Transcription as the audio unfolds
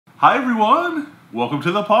Hi everyone, welcome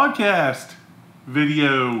to the podcast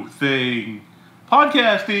video thing.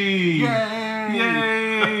 Podcasting! Yay!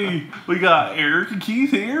 Yay! We got Eric and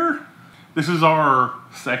Keith here. This is our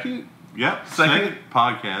second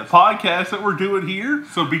podcast that we're doing here.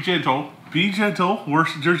 So be gentle. Be gentle. We're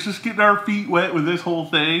just getting our feet wet with this whole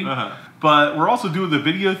thing. But we're also doing the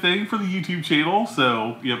video thing for the YouTube channel.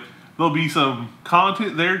 So there'll be some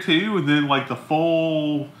content there too. And then like the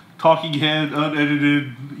full talking head,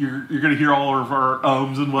 unedited, you're going to hear all of our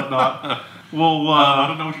ums and whatnot. Well, I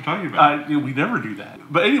don't know what you're talking about. We never do that.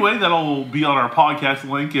 But anyway, that'll be on our podcast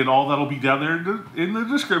link and all that'll be down there in the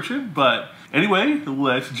description. But anyway,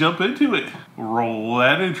 let's jump into it. Roll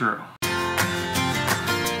that intro.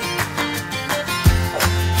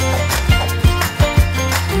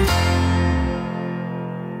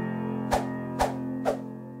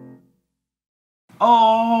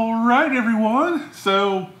 All right, everyone.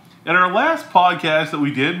 So in our last podcast that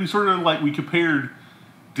we did, we compared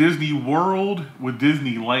Disney World with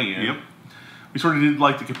Disneyland. Yep. We sort of did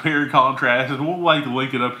like the compare and contrast, and we'll like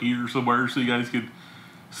link it up here somewhere so you guys can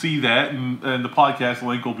see that, and the podcast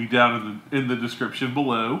link will be down in the description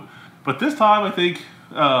below. But this time, I think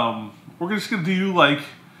we're just gonna do like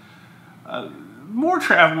more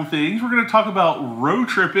travel things. We're gonna talk about road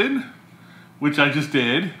tripping, which I just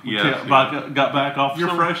did. Yes, got back off.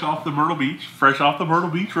 You're fresh off the Myrtle Beach. Fresh off the Myrtle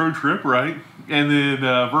Beach road trip, right? And then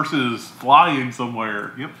versus flying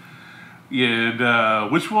somewhere. Yep.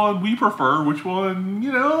 And which one we prefer, which one,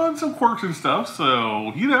 and some quirks and stuff.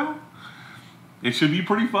 So, it should be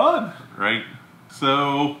pretty fun. Right.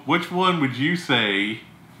 So, which one would you say,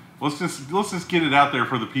 let's just get it out there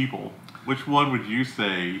for the people. Which one would you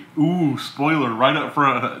say? Ooh, spoiler right up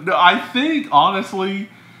front. No, I think, honestly,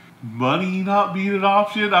 money not being an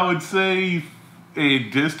option, I would say money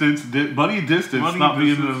and distance not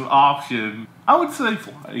being an option. I would say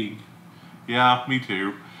flying. Yeah, me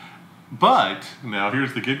too. But, now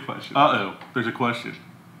here's the good question. Uh-oh, there's a question.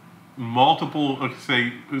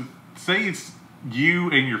 Say it's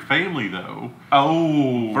you and your family, though.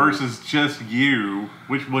 Oh. Versus just you.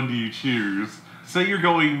 Which one do you choose? Say you're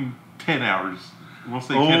going 10 hours. We'll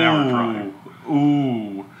say 10-hour drive.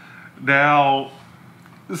 Ooh. Now,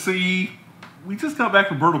 see, we just got back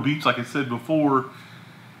from Myrtle Beach, like I said before,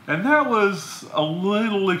 and that was a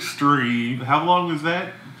little extreme. How long was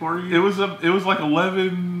that for you? It was like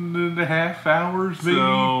 11 and a half hours, maybe.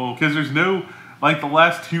 Because there's no, like the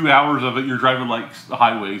last 2 hours of it, you're driving like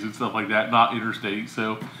highways and stuff like that, not interstate.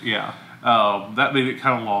 So yeah, that made it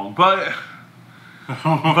kind of long. But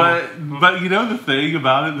the thing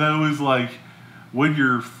about it though is like when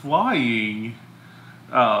you're flying,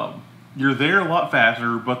 you're there a lot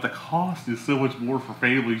faster, but the cost is so much more for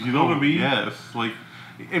families. You know what I mean? Yes.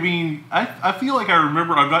 I feel like I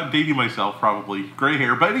remember, I'm not dating myself probably, gray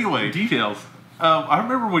hair, but anyway. Details. I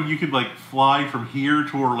remember when you could fly from here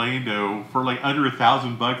to Orlando for under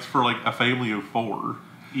 $1,000 for a family of 4.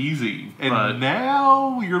 Easy. And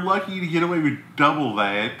now you're lucky to get away with double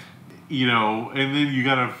that, and then you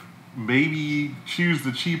gotta maybe choose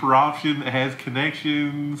the cheaper option that has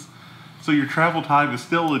connections. So your travel time is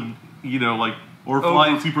still or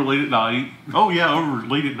flying super late at night. Oh yeah, over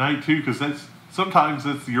late at night too, because sometimes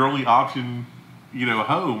that's your only option,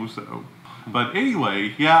 home. So, but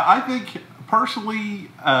anyway, yeah, I think personally,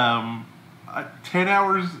 10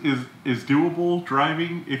 hours is doable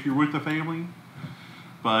driving if you're with the family,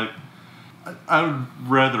 but I would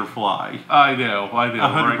rather fly. I know,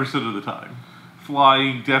 100% of the time.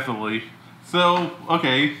 Flying, definitely. So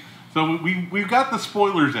okay. So we've got the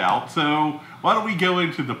spoilers out, so why don't we go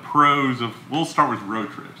into the pros of, we'll start with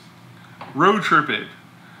road trips. Road tripping.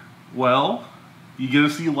 Well, you get to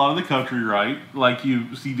see a lot of the country, right? Like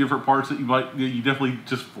you see different parts that you definitely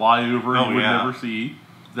just fly over and you would never see.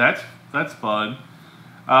 That's fun.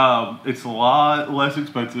 It's a lot less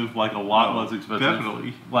expensive, less expensive.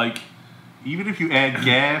 Definitely. Even if you add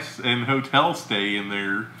gas and hotel stay in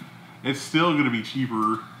there, it's still going to be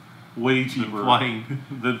cheaper. Way cheaper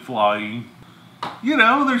than flying.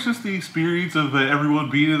 There's just the experience of everyone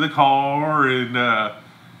being in the car, and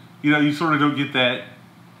you sort of don't get that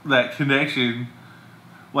connection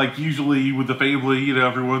like usually with the family.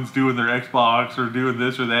 Everyone's doing their Xbox or doing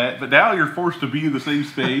this or that, but now you're forced to be in the same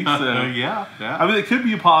space. So yeah. I mean, it could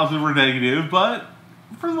be a positive or negative, but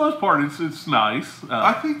for the most part, it's nice.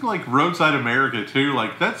 I think Roadside America too.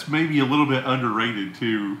 That's maybe a little bit underrated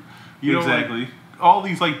too. Exactly. All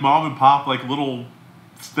these mom and pop little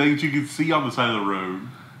things you can see on the side of the road.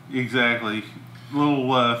 Exactly.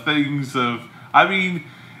 Little things of, I mean,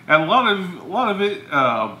 and a lot of it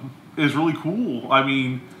is really cool. I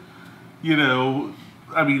mean,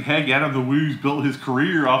 I mean, heck, Adam the Woo's built his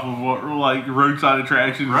career off of what like roadside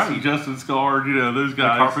attractions. Right. Justin Scarred, those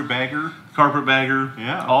guys. Carpetbagger.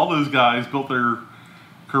 Yeah. All those guys built their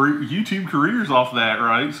YouTube careers off that,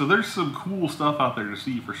 right? So there's some cool stuff out there to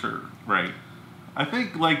see for sure. Right. I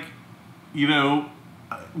think, like,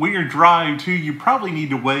 when you're driving too, you probably need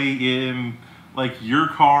to weigh in, like, your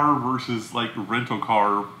car versus, like, a rental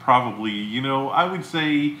car, probably. I would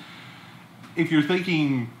say if you're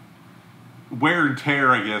thinking wear and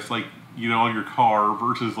tear, I guess, like, on your car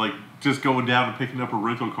versus, like, just going down and picking up a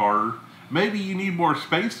rental car, maybe you need more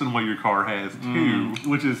space than what your car has, too.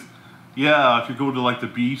 Which is, yeah, if you're going to, like, the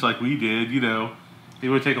beach like we did, it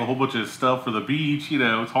would take a whole bunch of stuff for the beach,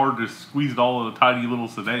 it's hard to squeeze it all in a tiny little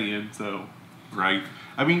sedan, so. Right.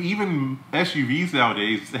 I mean, even SUVs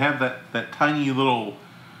nowadays have that tiny little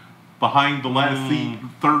behind the last seat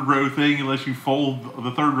third row thing, unless you fold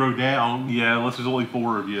the third row down. Yeah, unless there's only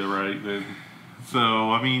 4 of you, right? Then.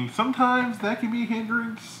 So, I mean, sometimes that can be a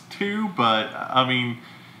hindrance too, but, I mean,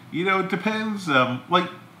 it depends. Like,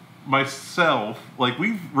 myself, like,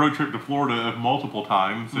 we've road tripped to Florida multiple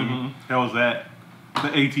times. And How was that? The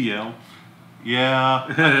ATL. Yeah.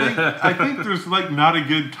 I think there's, like, not a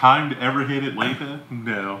good time to ever hit Atlanta.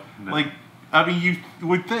 No. Like, I mean, you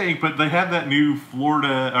would think, but they have that new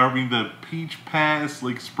the Peach Pass,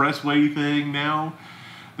 like, expressway thing now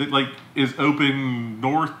that, like, is open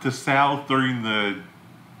north to south during the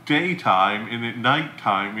daytime, and at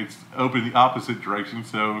nighttime it's open the opposite direction,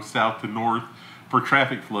 so south to north for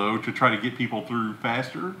traffic flow to try to get people through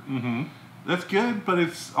faster. That's good, but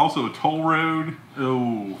it's also a toll road.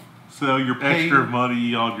 Oh. So you're paying extra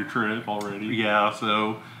money on your trip already. Yeah,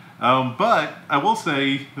 so... but I will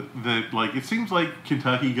say that, like, it seems like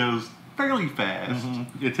Kentucky goes fairly fast.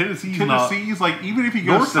 Yeah, Tennessee's like, even if you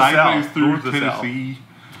go sideways through Tennessee,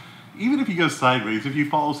 even if you go sideways, if you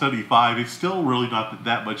follow 75, it's still really not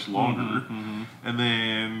that much longer. And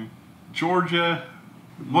then Georgia,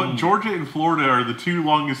 Georgia and Florida are the 2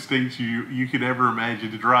 longest states you could ever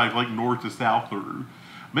imagine to drive, like, north to south through.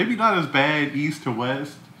 Maybe not as bad east to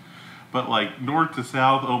west, but, like, north to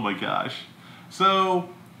south, oh my gosh. So...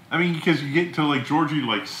 I mean, because you get to, like, Georgia, you're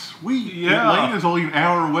like, sweet, Atlanta's only an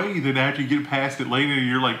hour away. Then after you get past Atlanta,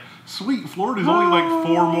 you're like, sweet, Florida's only, like,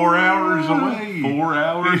 4 more hours away. 4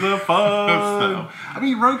 hours of fun. So, I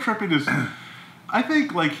mean, road tripping is... I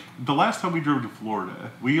think, like, the last time we drove to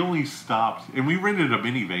Florida, we only stopped... And we rented a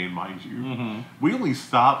minivan, mind you. We only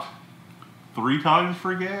stopped 3 times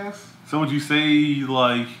for gas. So would you say,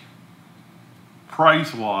 like...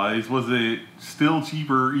 price-wise, was it still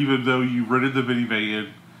cheaper even though you rented the minivan...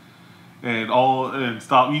 And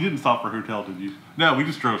stop. You didn't stop for a hotel, did you? No, we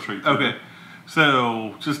just drove straight. Okay.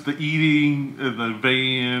 So just the eating, the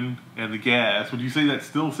van, and the gas. Would you say that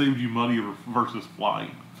still saved you money versus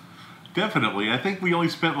flying? Definitely. I think we only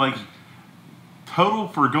spent, like, total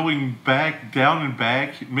for going back, down and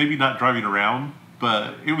back. Maybe not driving around,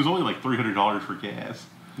 but it was only like $300 for gas.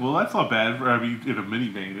 Well, that's not bad. In a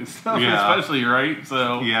minivan and stuff, especially, right?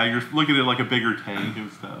 So yeah, you're looking at, like, a bigger tank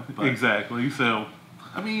and stuff. But, exactly. So.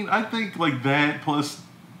 I mean, I think, like, that plus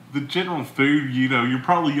the general food, you're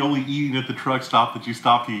probably only eating at the truck stop that you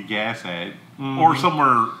stop to get gas at. Or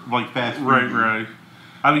somewhere, like, fast food. Right.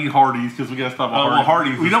 I mean, Hardee's, because we got to stop at Hardee's. Well,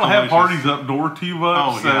 Hardee's we don't have Hardee's up north too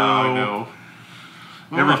much, so yeah, I know.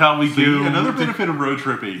 Every time we go... Another benefit of road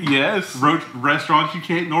tripping. Yes. Restaurants you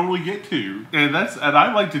can't normally get to. And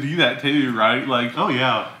I like to do that, too, right? Like, oh,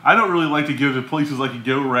 yeah. I don't really like to go to places like you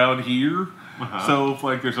go around here. So if,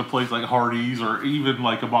 like, there's a place like Hardee's or even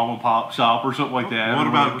like a mom and pop shop or something like that. What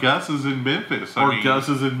about Gus's in Memphis?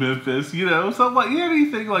 Gus's in Memphis, something like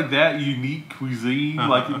anything like that, unique cuisine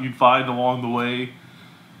like you'd find along the way.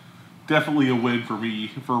 Definitely a win for me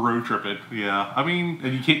for road tripping. Yeah, I mean,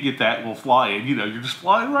 and you can't get that while flying. You're just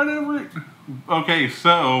flying right over it. Okay,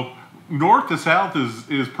 so north to south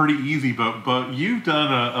is pretty easy, but you've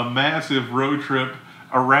done a massive road trip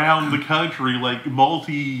around the country, like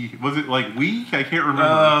was it like week? I can't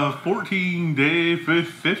remember. 14 days,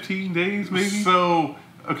 15 days maybe. So,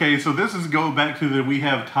 okay, so this is going back to that we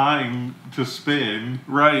have time to spend.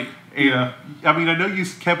 Right. And, yeah. I mean, I know you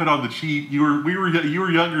kept it on the cheap. You were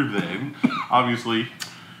younger then, obviously.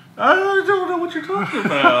 I don't know what you're talking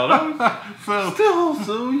about. I'm still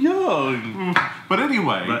so young. But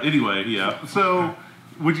anyway, yeah. So,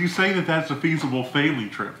 would you say that that's a feasible family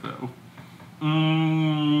trip, though?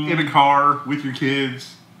 In a car with your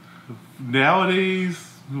kids.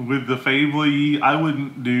 Nowadays, with the family, I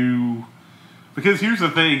wouldn't do, because here's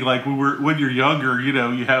the thing, like when you're younger,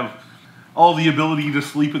 you have all the ability to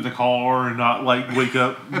sleep in the car and not like wake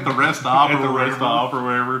up at the rest stop at the rest stop or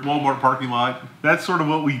whatever. Walmart parking lot. That's sort of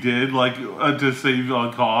what we did, like to save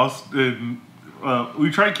on cost. And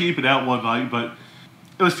we tried camping out one night, but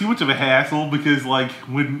it was too much of a hassle because like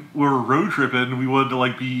when we were road tripping, we wanted to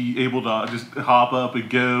like be able to just hop up and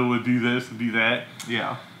go and do this and do that.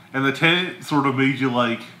 Yeah. And the tent sort of made you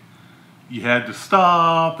like, you had to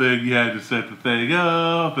stop, and you had to set the thing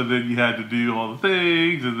up, and then you had to do all the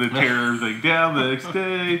things, and then tear everything down the next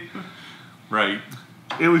day. Right.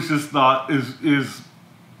 It was just not it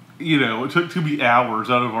took too many hours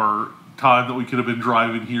out of our time that we could have been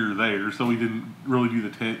driving here or there, so we didn't really do the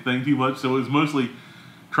tent thing too much. So it was mostly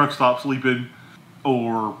truck stop sleeping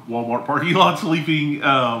or Walmart parking lot sleeping.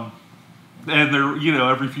 And there,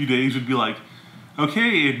 every few days would be like,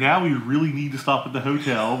 okay, and now we really need to stop at the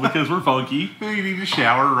hotel because we're funky. You need to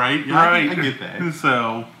shower, right? Yeah, right. I get that.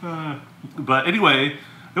 So, but anyway,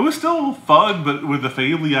 it was still fun, but with the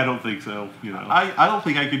family, I don't think so. I don't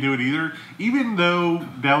think I could do it either. Even though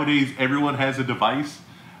nowadays everyone has a device,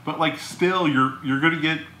 but like still, you're gonna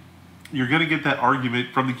get that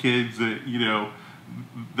argument from the kids that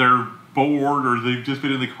they're bored or they've just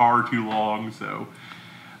been in the car too long. So,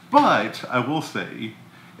 but I will say,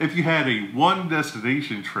 if you had a one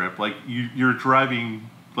destination trip, like you're driving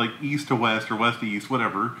like east to west or west to east,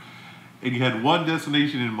 whatever, and you had one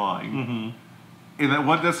destination in mind, mm-hmm. and that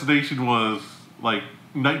one destination was like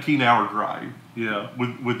 19-hour drive, yeah,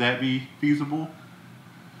 would that be feasible?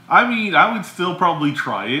 I mean, I would still probably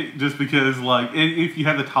try it just because, like, if you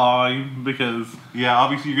had the time, because yeah,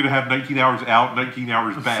 obviously you're gonna have 19 hours out, 19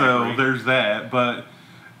 hours back. So right? there's that, but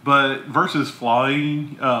versus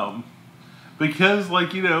flying. Because,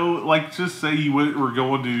 like, like, just say you were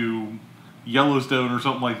going to Yellowstone or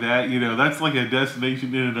something like that, that's like a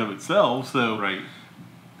destination in and of itself. So, right.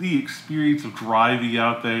 The experience of driving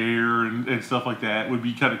out there and stuff like that would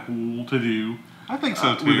be kind of cool to do. I think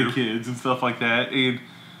so, too. With the kids and stuff like that. And,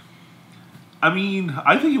 I mean,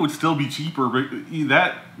 I think it would still be cheaper, but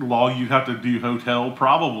that long you'd have to do hotel,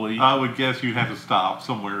 probably. I would guess you'd have to stop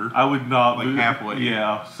somewhere. I would not. Like halfway.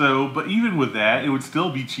 Yeah. So, but even with that, it would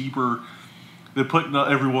still be cheaper than putting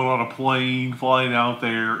everyone on a plane, flying out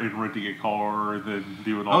there, and renting a car, and then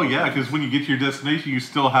doing all. Oh yeah, because when you get to your destination, you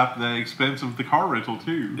still have the expense of the car rental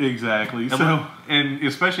too. Exactly. And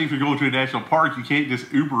especially if you're going to a national park, you can't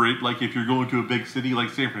just Uber it like if you're going to a big city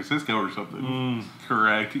like San Francisco or something.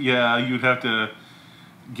 Correct. Yeah, you'd have to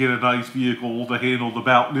get a nice vehicle to handle the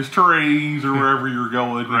mountainous terrains or wherever you're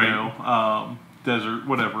going. Right. Desert,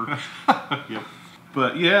 whatever. Yep.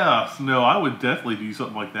 But yeah, no, I would definitely do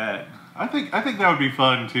something like that. I think that would be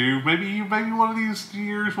fun too. Maybe one of these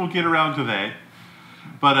years we'll get around to that.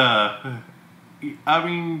 But I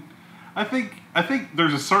mean, I think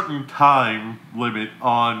there's a certain time limit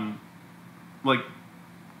on like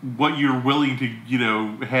what you're willing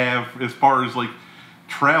to have as far as like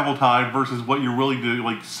travel time versus what you're willing to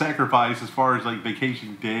like sacrifice as far as like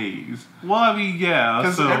vacation days. Well, I mean, yeah,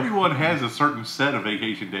 because everyone has a certain set of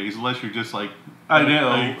vacation days, unless you're just like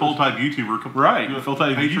a full-time YouTuber, right?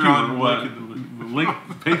 Full-time YouTuber. What?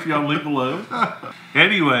 Patreon link below.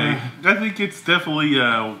 Anyway, I think it's definitely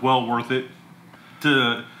well worth it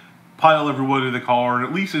to pile everyone in the car and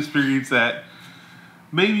at least experience that.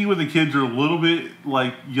 Maybe when the kids are a little bit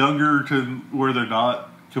like younger to where they're not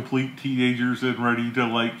complete teenagers and ready to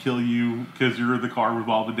like kill you because you're in the car with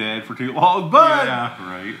mom and dad for too long. But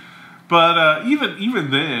yeah, right. But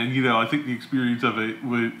even then, I think the experience of it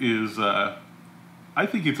is. I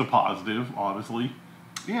think it's a positive, honestly.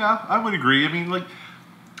 Yeah, I would agree. I mean, like,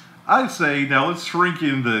 I'd say now let's shrink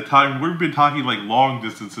in the time. We've been talking like long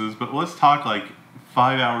distances, but let's talk like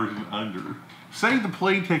 5 hours and under. Say the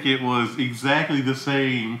plane ticket was exactly the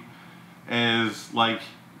same as like.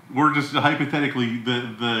 We're just hypothetically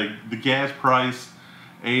the gas price,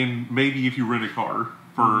 and maybe if you rent a car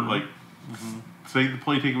for say the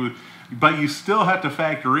plane ticket was, but you still have to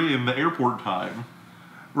factor in the airport time.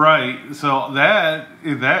 Right. So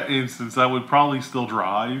in that instance, I would probably still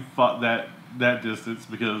drive that distance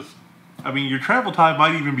because. I mean, your travel time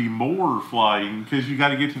might even be more flying because you got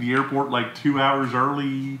to get to the airport like 2 hours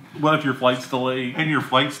early. What if your flight's delayed? And your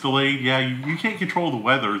flight's delayed. Yeah, you can't control the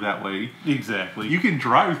weather that way. Exactly. You can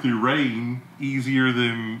drive through rain easier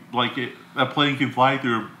than like a plane can fly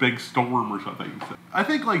through a big storm or something. So I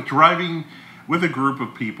think like driving with a group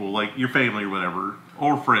of people, like your family or whatever,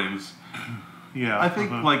 or friends. Yeah. I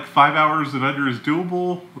think like 5 hours and under is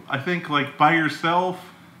doable. I think like by yourself.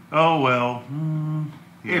 Oh well.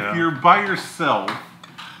 Yeah. If you're by yourself,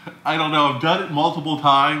 I don't know. I've done it multiple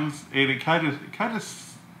times, and it kind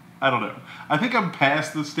of I don't know. I think I'm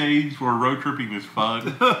past the stage where road tripping is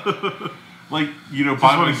fun. Like, you know,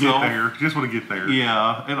 by myself. Just want to get there.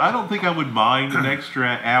 Yeah, and I don't think I would mind an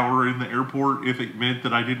extra hour in the airport if it meant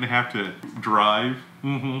that I didn't have to drive.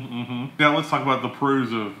 Now let's talk about the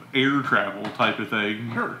pros of air travel type of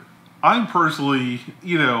thing. Sure. I'm personally,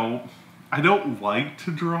 you know, I don't like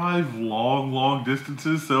to drive long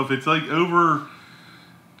distances. So if it's like over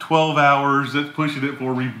 12 hours, that's pushing it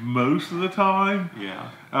for me most of the time. Yeah.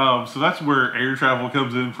 So that's where air travel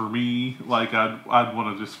comes in for me. Like I'd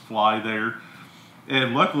want to just fly there.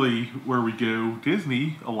 And luckily, where we go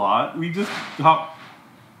Disney a lot, we just hop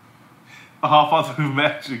on the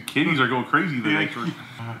magic. Kitties are going crazy today.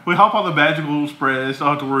 We hop on the Magical Express. Don't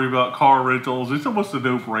have to worry about car rentals. It's almost a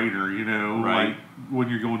no-brainer, you know, right. like when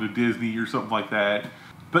you're going to Disney or something like that.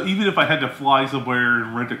 But even if I had to fly somewhere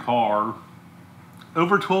and rent a car,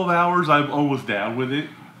 over 12 hours, I'm almost down with it.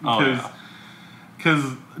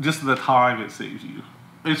 Because just the time it saves you.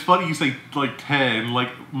 It's funny you say like 10.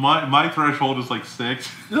 Like my threshold is like 6.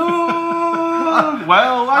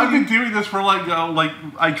 Well, I've been doing this for like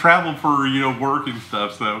I travel for, you know, work and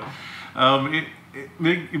stuff. So it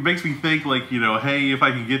makes me think like, you know, hey, if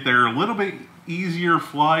I can get there a little bit easier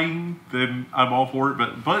flying, then I'm all for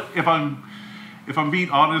it. But if I'm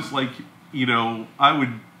being honest, like, you know, I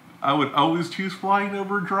would always choose flying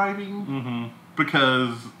over driving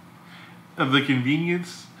because of the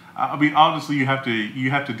convenience. I mean, honestly, you have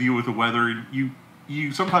to deal with the weather.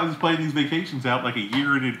 You sometimes plan these vacations out like a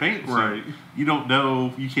year in advance. Right. So you don't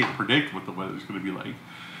know, you can't predict what the weather's going to be like.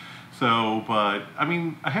 So, but I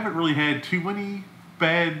mean, I haven't really had too many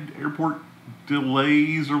bad airport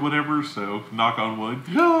delays or whatever. So, knock on wood.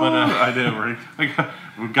 No, but I know, right?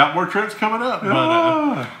 We've got more trips coming up.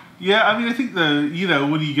 But yeah, I mean, I think you know,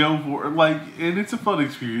 when you go for like, and it's a fun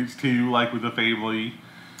experience too, like with the family.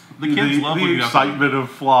 The kids love the excitement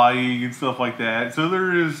of flying and stuff like that. So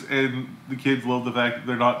there is, and the kids love the fact that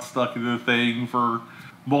they're not stuck in the thing for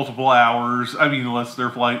multiple hours. I mean, unless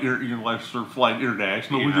they're flying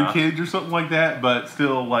international with their kids or something like that. But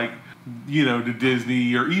still, like, you know, to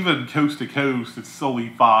Disney or even coast to coast, it's only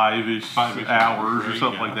 5-ish hours or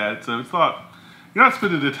something like that. So it's not, you're not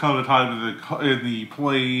spending a ton of time in the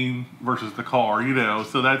plane versus the car, you know.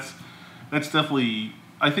 So that's definitely,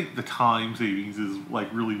 I think the time savings is like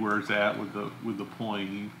really where it's at with the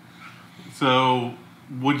plane. So,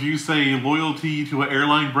 would you say loyalty to an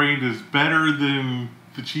airline brand is better than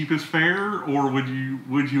the cheapest fare, or would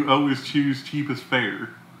you always choose cheapest fare?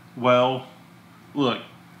 Well, look,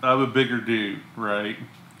 I'm a bigger dude, right?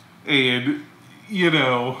 And you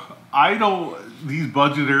know, these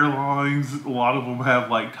budget airlines, a lot of them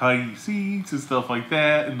have like tiny seats and stuff like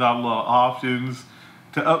that, and not a lot of options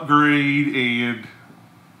to upgrade and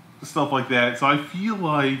stuff like that. So I feel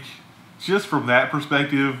like just from that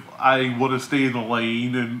perspective, I want to stay in the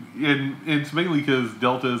lane, and it's mainly because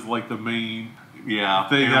Delta is like the main thing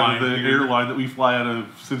out of the airline that we fly out of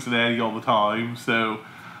Cincinnati all the time. So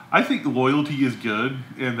I think loyalty is good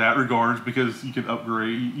in that regards because you can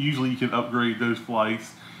upgrade. Usually you can upgrade those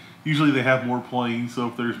flights. Usually they have more planes, so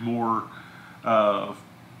if there's more a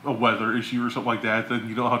weather issue or something like that, then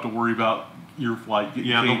you don't have to worry about your flight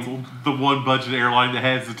getting canceled. The one budget airline that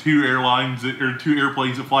has the two airplanes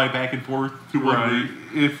that fly back and forth to right.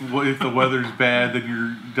 If the weather's bad, then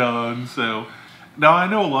you're done. So now I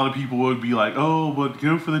know a lot of people would be like, "Oh, but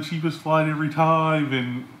go for the cheapest flight every time."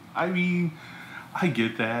 And I mean, I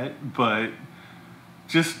get that, but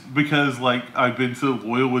just because like I've been so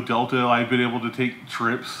loyal with Delta, I've been able to take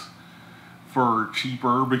trips for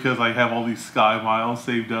cheaper because I have all these Sky Miles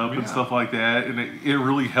saved up and stuff like that, and it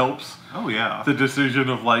really helps. Oh yeah, the decision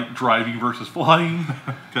of like driving versus flying.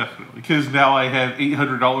 Definitely, because now I have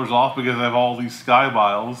 $800 off because I have all these Sky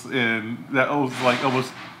Miles, and that was like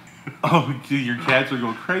almost. Oh, your cats are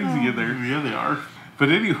going crazy in there. Yeah, they are. But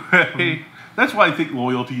anyway, that's why I think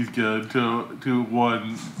loyalty is good to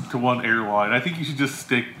one airline. I think you should just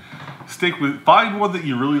stick find one that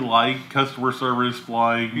you really like, customer service,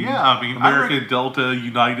 flying. Yeah, I mean, American, Delta,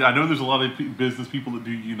 United. I know there's a lot of business people that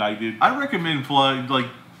do United. I recommend flying, like,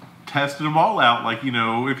 testing them all out. Like, you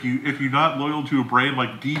know, if you're not loyal to a brand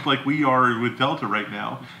like deep like we are with Delta right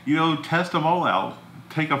now, you know, test them all out.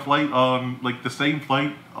 Take a flight on, like, the same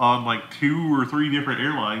flight on, like, 2 or 3 different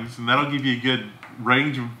airlines, and that'll give you a good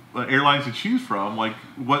range of airlines to choose from. Like,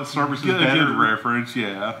 what service is better. Good reference,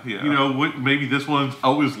 yeah. You know, maybe this one's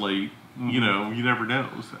always late. You know, you never know.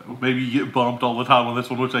 So maybe you get bumped all the time on this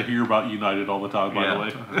one, which I hear about United all the time, by the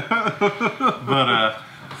way. But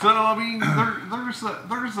so I mean, there's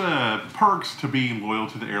perks to being loyal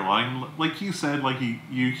to the airline. Like you said, like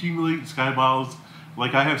you accumulate Sky Miles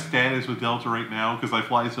Like, I have status with Delta right now because I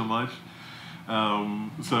fly so much.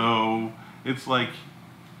 So it's like,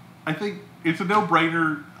 I think it's a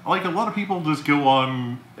no-brainer. Like, a lot of people just go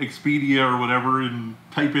on Expedia or whatever and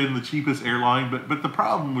type in the cheapest airline. But the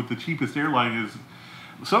problem with the cheapest airline is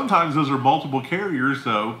sometimes those are multiple carriers.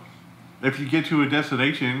 So if you get to a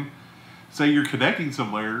destination, say you're connecting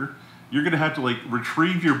somewhere, you're going to have to, like,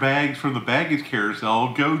 retrieve your bags from the baggage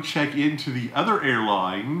carousel, go check into the other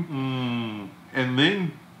airline, and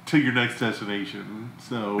then to your next destination.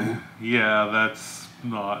 So yeah, that's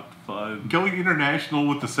not fun. Going international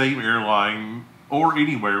with the same airline, or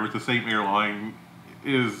anywhere with the same airline,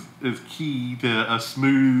 is key to a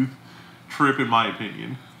smooth trip, in my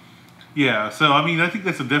opinion. Yeah, so I mean, I think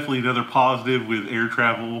that's definitely another positive with air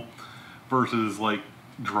travel versus like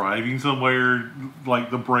driving somewhere.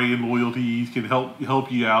 Like, the brand loyalties can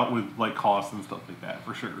help you out with like costs and stuff like that,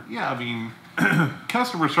 for sure. Yeah, I mean,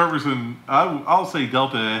 customer service, and I'll say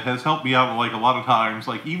Delta has helped me out like a lot of times.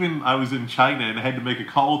 Like, even I was in China and I had to make a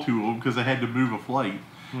call to them because I had to move a flight.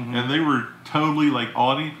 And they were totally like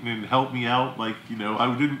on it and helped me out. Like, you know,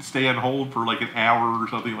 I didn't stay on hold for like an hour or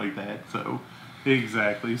something like that. So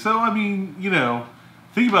exactly. So I mean, you know,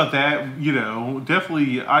 think about that. You know,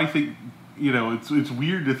 definitely, I think, you know, it's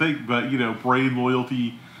weird to think, but you know, brand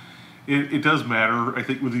loyalty, it does matter. I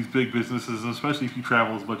think with these big businesses, and especially if you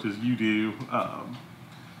travel as much as you do,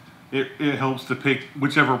 it helps to pick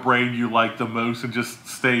whichever brand you like the most and just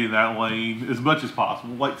stay in that lane as much as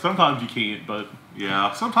possible. Like, sometimes you can't, but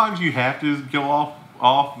yeah, sometimes you have to go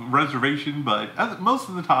off reservation, but most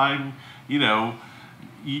of the time, you know,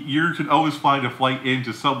 you can always find a flight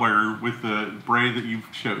into somewhere with the brand that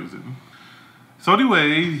you've chosen. So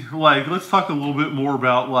anyway, like, let's talk a little bit more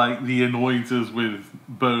about like the annoyances with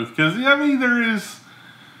both, because I mean, there is,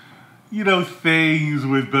 you know, things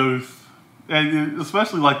with both. And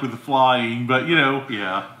especially like with the flying, but you know,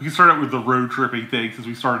 yeah, we can start out with the road tripping thing since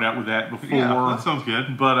we started out with that before. Yeah, that sounds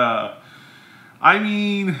good. But I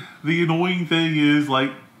mean, the annoying thing is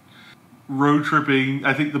like road tripping.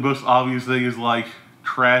 I think the most obvious thing is like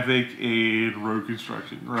traffic and road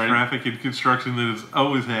construction, right? Traffic and construction that is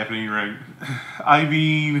always happening, right? I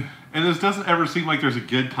mean, and this doesn't ever seem like there's a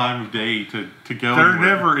good time of day to go. There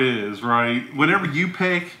never is, right? Whenever you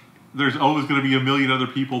pick, there's always going to be a million other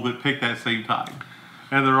people that pick that same time.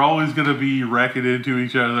 And they're always going to be wrecking into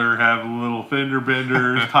each other, have little fender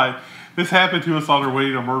benders. This happened to us on our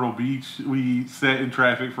way to Myrtle Beach. We sat in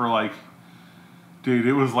traffic for like, dude,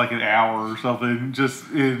 it was like an hour or something, just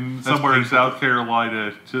somewhere in South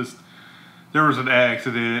Carolina. Just, there was an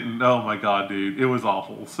accident, and oh my God, dude, it was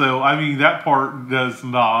awful. So, I mean, that part does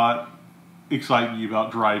not excite me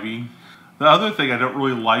about driving. The other thing I don't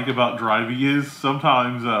really like about driving is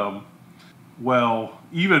sometimes, well,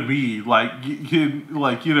 even me, like, you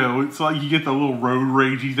know, it's like you get the little road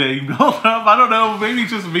ragey thing built up. I don't know, maybe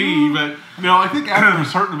it's just me, but no, I think after a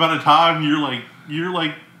certain amount of time, you're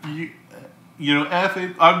like, you know, F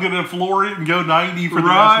it, I'm gonna floor it and go 90 for the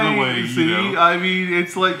rest of the way. See, you know? I mean,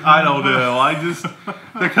 it's like, I don't know. I just,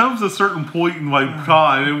 there comes a certain point in my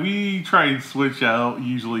time, and we try and switch out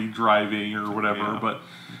usually driving or whatever, but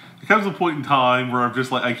there comes a point in time where I'm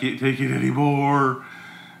just like, I can't take it anymore.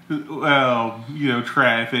 Well, you know,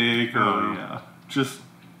 traffic or just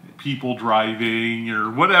people driving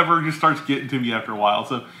or whatever just starts getting to me after a while.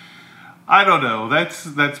 So I don't know. That's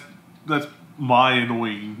my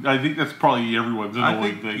annoying. I think that's probably everyone's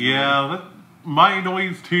annoying thing. Yeah, my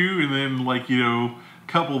annoyance too. And then, like, you know,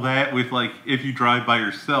 couple that with, like, if you drive by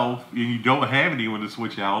yourself and you don't have anyone to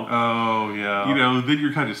switch out. Oh yeah. You know, then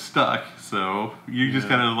you're kind of stuck. So you just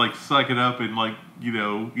kind of like suck it up and, like, you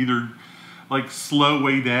know, either like slow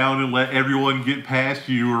way down and let everyone get past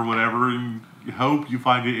you or whatever, and hope you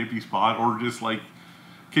find an empty spot, or just like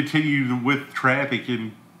continue with traffic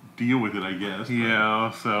and deal with it, I guess.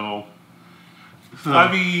 Yeah. So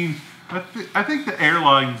I mean, I think the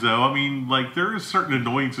airlines, though, I mean, like, there are certain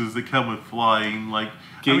annoyances that come with flying, like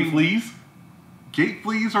gate fleas. Gate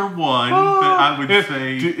fleas are one that I would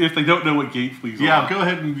say. If they don't know what gate fleas are. Yeah, go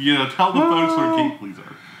ahead and, you know, tell the folks what gate fleas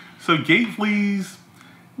are. So gate fleas,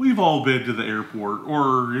 we've all been to the airport,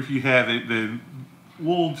 or if you haven't, then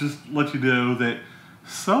we'll just let you know that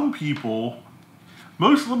some people,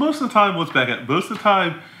 most of the time, let's back up, most of the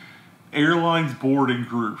time, airlines board in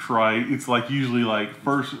groups, right? It's like usually like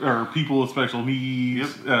first, or people with special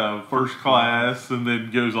needs, first class, and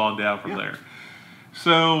then goes on down from there.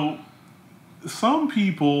 So some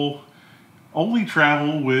people only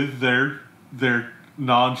travel with their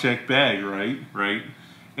non-checked bag, right? Right.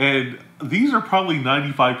 And these are probably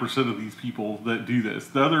 95% of these people that do this.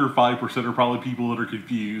 The other 5% are probably people that are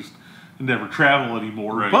confused never travel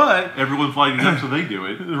anymore. Right. But everyone's lining up, so they do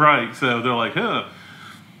it. Right. So they're like, huh.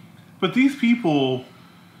 But these people,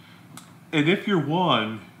 and if you're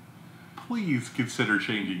one, please consider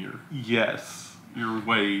changing your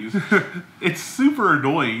ways. It's super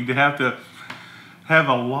annoying to have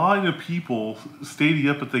a line of people standing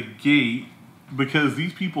up at the gate because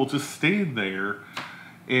these people just stand there,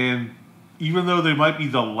 and even though they might be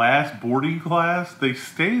the last boarding class, they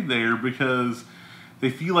stand there because they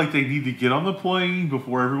feel like they need to get on the plane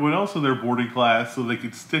before everyone else in their boarding class so they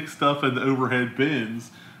can stick stuff in the overhead bins,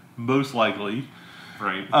 most likely.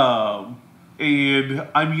 Right. And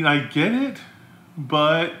I mean, I get it,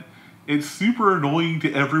 but it's super annoying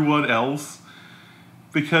to everyone else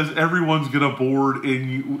because everyone's gonna board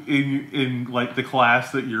in like the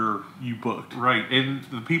class that you booked. Right, and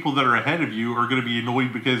the people that are ahead of you are gonna be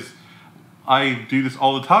annoyed because I do this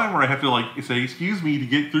all the time where I have to like say excuse me to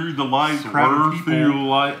get through the line crowd of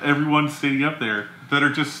people. Everyone's sitting up there that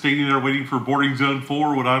are just standing there waiting for boarding zone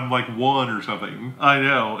 4 when I'm like 1 or something. I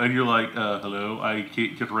know, and you're like, hello, I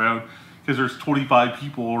can't get around because there's 25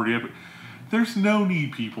 people already up. There's no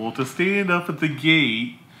need, people, to stand up at the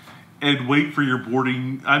gate and wait for your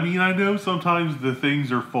boarding. I mean, I know sometimes the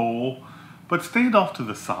things are full, but stand off to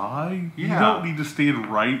the side. Yeah. You don't need to stand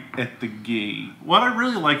right at the gate. What I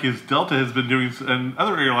really like is Delta has been doing, and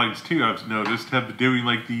other airlines too, I've noticed, have been doing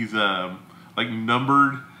like these like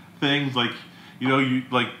numbered things. Like, you know, you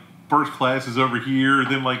like first class is over here,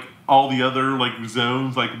 then like all the other like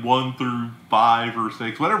zones, like 1 through 5 or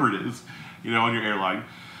 6, whatever it is, you know, on your airline,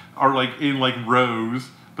 are like in like rows.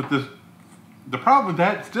 But the problem with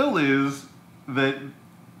that still is that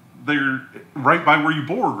they're right by where you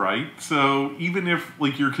board, right? So even if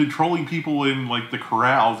like you're controlling people in like the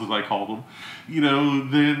corrals, as I call them, you know,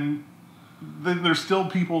 then there's still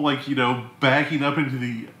people like, you know, backing up into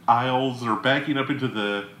the aisles or backing up into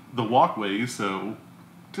the walkways. So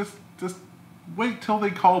just wait till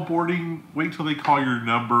they call boarding, wait till they call your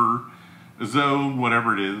number, zone,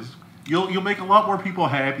 whatever it is. You'll make a lot more people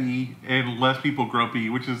happy and less people grumpy,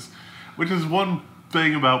 which is one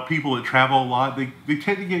thing about people that travel a lot. They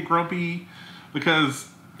tend to get grumpy because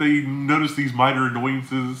they notice these minor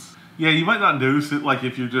annoyances. Yeah, you might not notice it like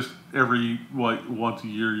if you're just once a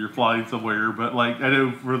year you're flying somewhere, but like I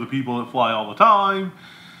know for the people that fly all the time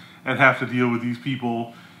and have to deal with these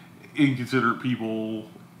people, inconsiderate people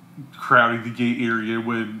crowding the gate area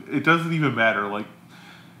when it doesn't even matter. Like,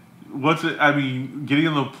 I mean, getting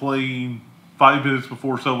on the plane 5 minutes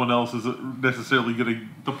before someone else isn't necessarily going to...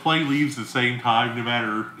 The plane leaves the same time, no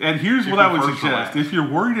matter... And here's what I would suggest. If you're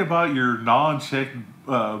worried about your non-checked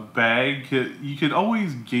bag, you can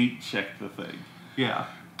always gate check the thing. Yeah.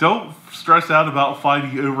 Don't stress out about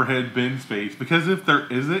finding overhead bin space, because if there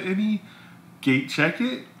isn't any, gate check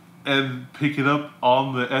it and pick it up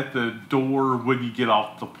at the door when you get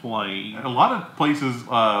off the plane. A lot of places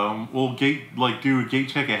will do a gate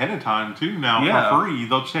check ahead of time too now. Yeah. For free.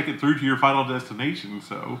 They'll check it through to your final destination.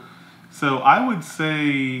 So I would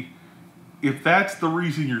say if that's the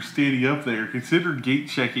reason you're standing up there, consider gate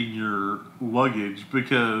checking your luggage,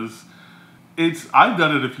 because I've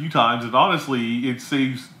done it a few times, and honestly it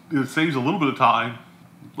saves a little bit of time.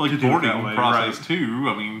 Like the boarding process, right? Too.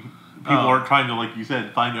 I mean, people aren't trying to, like you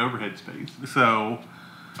said, find overhead space. So,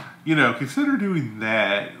 you know, consider doing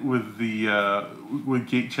that with with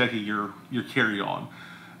gate checking your carry-on.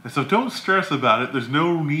 And so don't stress about it. There's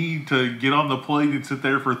no need to get on the plane and sit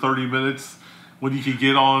there for 30 minutes when you can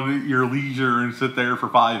get on your leisure and sit there for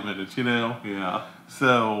 5 minutes, you know? Yeah.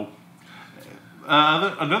 So,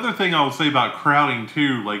 another thing I will say about crowding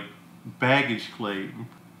too, like baggage claim.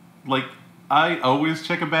 Like, I always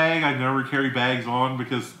check a bag. I never carry bags on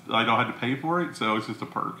because I don't have to pay for it, so it's just a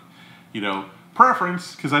perk. You know,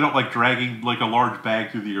 preference, because I don't like dragging like a large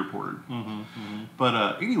bag through the airport.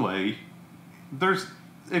 But anyway,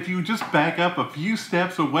 if you just back up a few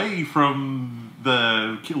steps away from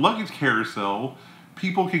the luggage carousel,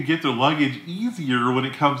 people can get their luggage easier when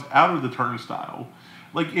it comes out of the turnstile.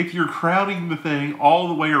 Like, if you're crowding the thing all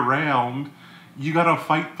the way around, you gotta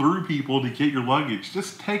fight through people to get your luggage.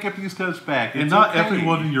 Just take a few steps back. And not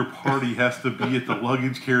everyone in your party has to be at the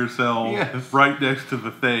luggage carousel right next to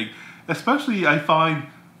the thing. Especially, I find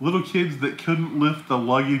little kids that couldn't lift the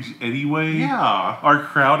luggage anyway are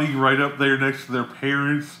crowding right up there next to their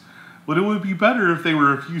parents. But it would be better if they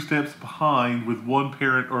were a few steps behind with one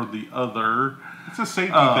parent or the other. It's a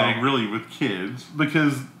safety thing, really, with kids.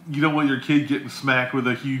 Because you don't want your kid getting smacked with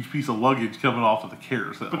a huge piece of luggage coming off of the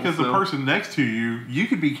carousel. Because the person next to you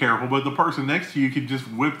could be careful, but the person next to you could just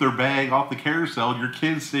whip their bag off the carousel. Your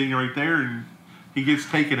kid's sitting right there, and he gets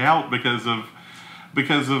taken out because of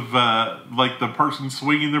because of like the person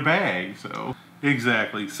swinging their bag. So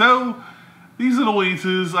exactly. So these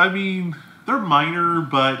annoyances, I mean, they're minor,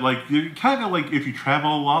 but like you're kind of like if you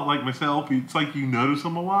travel a lot, like myself, it's like you notice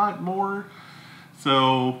them a lot more.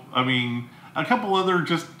 So I mean, a couple other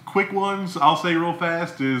just quick ones I'll say real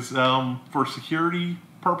fast is for security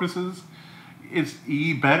purposes, it's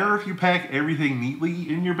better if you pack everything neatly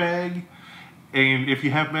in your bag. And if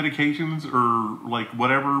you have medications or like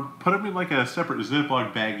whatever, put them in like a separate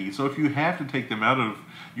Ziploc baggie. So if you have to take them out of,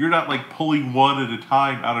 you're not like pulling one at a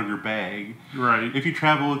time out of your bag. right. If you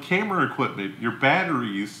travel with camera equipment, your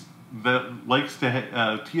batteries that likes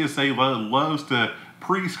to TSA loves to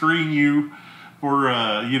pre-screen you for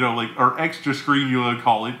you know, like, or extra screen you would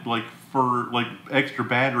call it, like for like extra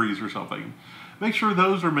batteries or something. Make sure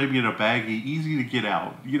those are maybe in a baggie, easy to get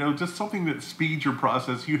out. You know, just something that speeds your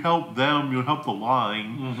process. You help them, you help the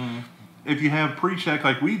line. Mm-hmm. If you have pre-check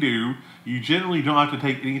like we do, you generally don't have to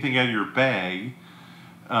take anything out of your bag.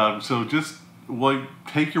 So just like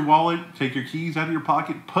take your wallet, take your keys out of your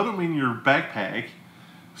pocket, put them in your backpack,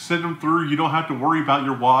 send them through. You don't have to worry about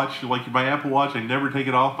your watch. Like my Apple Watch, I never take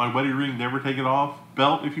it off. My wedding ring, never take it off.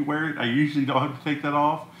 Belt, if you wear it, I usually don't have to take that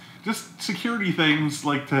off. Just security things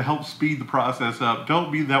like to help speed the process up.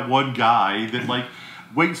 Don't be that one guy that like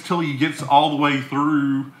waits till he gets all the way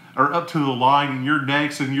through or up to the line and you're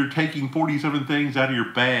next and you're taking 47 things out of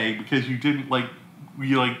your bag because you didn't like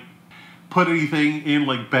put anything in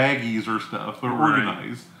like baggies or stuff or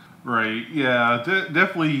organized. Right. Yeah.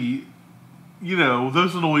 Definitely. You know,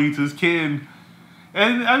 those annoyances can.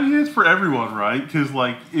 And I mean, it's for everyone, right? Because,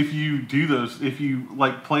 like, if you do those, if you,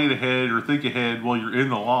 like, plan ahead or think ahead while you're in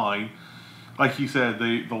the line, like you said,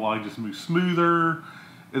 the line just moves smoother,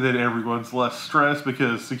 and then everyone's less stressed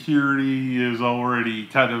because security is already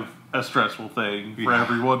kind of a stressful thing for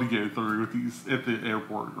everyone to go through with these at the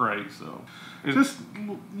airport, right? So, just,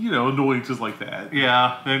 you know, annoyances like that.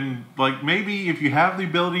 Yeah, and, like, maybe if you have the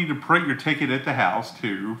ability to print your ticket at the house,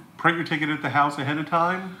 too, print your ticket at the house ahead of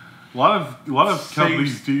time. A lot of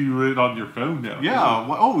companies do it on your phone now. Yeah.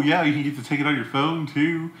 Well, oh, yeah. You can get the ticket on your phone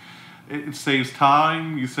too. It saves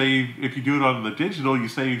time. You save if you do it on the digital. You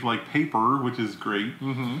save like paper, which is great.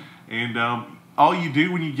 Mm-hmm. And all you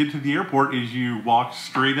do when you get to the airport is you walk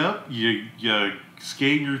straight up. You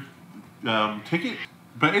scan your ticket.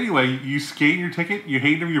 But anyway, you scan your ticket. You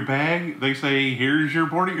hand them your bag. They say, "Here's your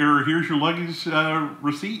boarding or here's your luggage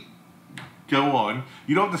receipt." Go on.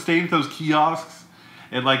 You don't have to stay at those kiosks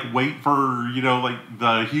and like wait for, you know, like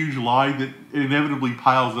the huge line that inevitably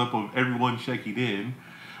piles up of everyone checking in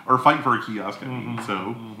or fighting for a kiosk. I mean,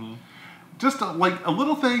 so just like a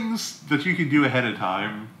little things that you can do ahead of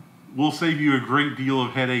time will save you a great deal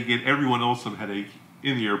of headache and everyone else some headache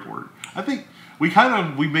in the airport. I think we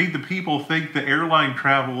made the people think the airline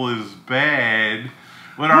travel is bad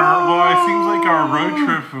when it seems like our road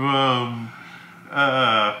trip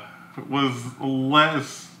was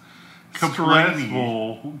less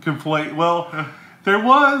stressful complaint. Well, there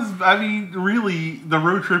was. I mean, really, the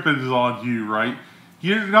road trip is on you, right?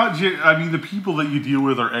 You're not. I mean, the people that you deal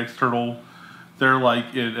with are external. They're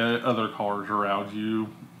like in other cars around you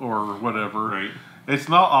or whatever. Right. It's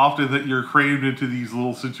not often that you're crammed into these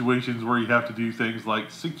little situations where you have to do things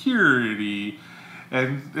like security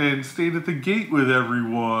and stand at the gate with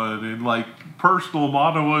everyone and like personal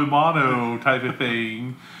mano a mano type of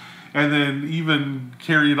thing. And then even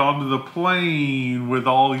carry it onto the plane with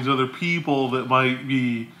all these other people that might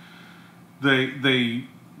be, they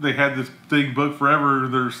had this thing booked forever,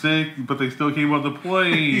 they're sick, but they still came on the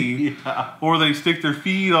plane. Yeah. Or they stick their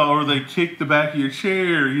feet on, or they kick the back of your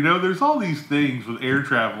chair. You know, there's all these things with air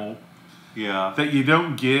travel that you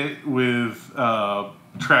don't get with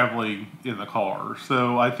traveling in the car.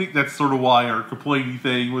 So I think that's sort of why our complaining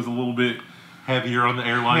thing was a little bit heavier on the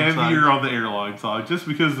airline side. Heavier on the airline side, just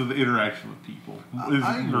because of the interaction with people.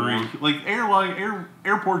 I agree. Like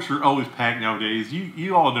airports are always packed nowadays.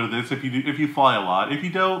 You all know this if you fly a lot. If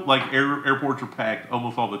you don't, like airports are packed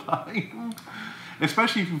almost all the time.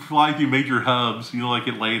 Especially if you fly through major hubs, you know, like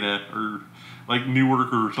Atlanta or like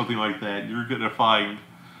Newark or something like that. You're gonna find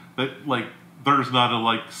that like there's not a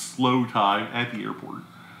like slow time at the airport.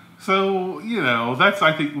 So you know that's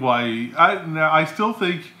I think why I still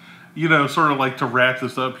think. You know, sort of like to wrap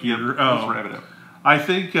this up here. Yep, let's wrap it up. I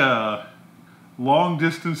think long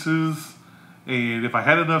distances, and if I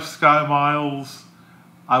had enough sky miles,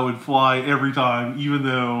 I would fly every time, even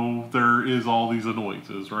though there is all these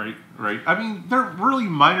annoyances, right? Right. I mean, they're really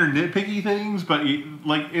minor nitpicky things, but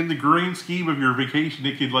like in the grand scheme of your vacation,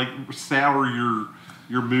 it could like sour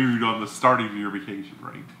your mood on the starting of your vacation,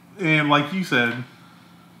 right? And like you said,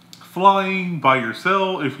 flying by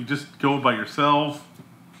yourself, if you just go by yourself,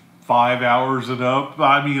 5 hours and up.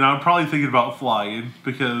 I mean, I'm probably thinking about flying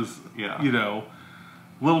because, you know,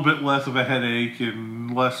 a little bit less of a headache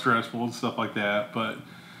and less stressful and stuff like that. But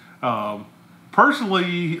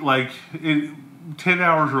personally, like 10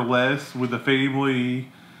 hours or less with a family,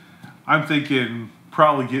 I'm thinking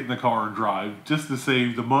probably get in the car and drive just to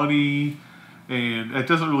save the money. And it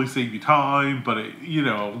doesn't really save you time, but it, you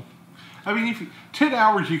know. I mean, if 10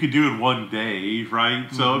 hours you could do in one day, right?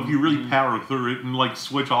 So if you really power through it and like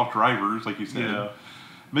switch off drivers, like you said,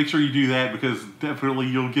 make sure you do that because definitely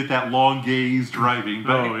you'll get that long gaze driving.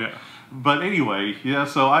 But, But anyway,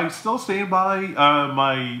 so I still stand by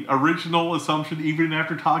my original assumption, even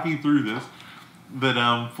after talking through this,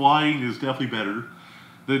 that flying is definitely better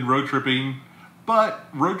than road tripping. But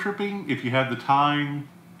road tripping, if you have the time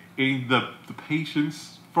and the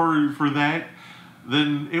patience for that,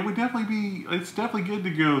 then it would definitely be, it's definitely good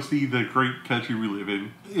to go see the great country we live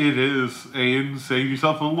in. It is, and save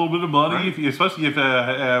yourself a little bit of money, if you, especially if you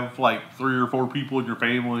have like 3 or 4 people in your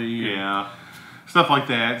family. Stuff like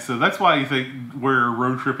that. So that's why I think where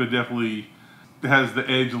road tripping definitely has the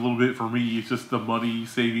edge a little bit for me. It's just the money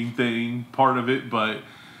saving thing part of it, but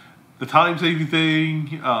the time saving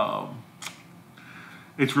thing,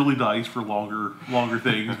 it's really nice for longer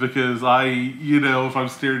things because if I'm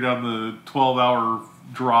staring down the 12-hour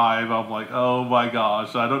drive, I'm like, oh my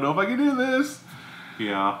gosh, I don't know if I can do this.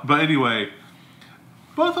 But anyway,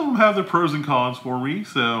 both of them have their pros and cons for me,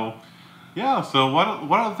 so. So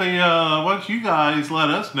why don't you guys let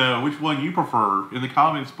us know which one you prefer in the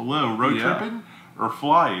comments below, road tripping or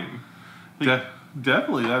flying?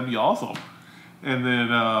 Definitely, that'd be awesome. And then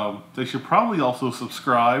they should probably also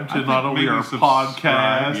subscribe to not only our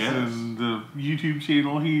podcast and the YouTube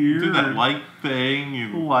channel here. Do that like thing.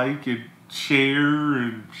 And like and share.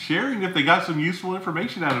 And sharing if they got some useful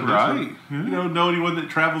information out of this. Right. Or, know anyone that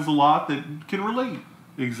travels a lot that can relate.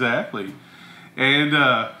 Exactly. And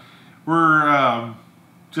we're,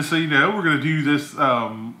 just so you know, we're going to do this,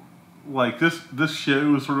 this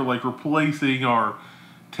show is sort of like replacing our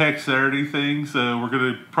Tech Saturday thing, so we're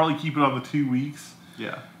going to probably keep it on the 2 weeks.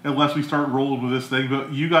 Unless we start rolling with this thing.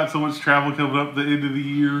 But you got so much travel coming up at the end of the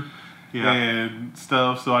year and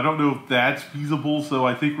stuff, so I don't know if that's feasible, so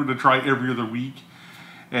I think we're going to try every other week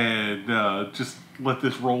and just let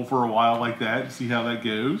this roll for a while like that and see how that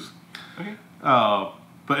goes.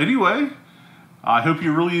 But anyway, I hope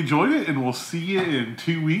you really enjoyed it, and we'll see you in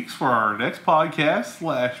 2 weeks for our next podcast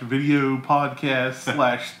 / video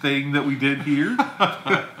podcast / thing that we did here.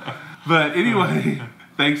 But anyway,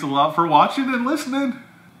 thanks a lot for watching and listening.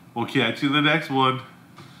 We'll catch you in the next one.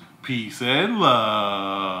 Peace and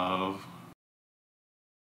love.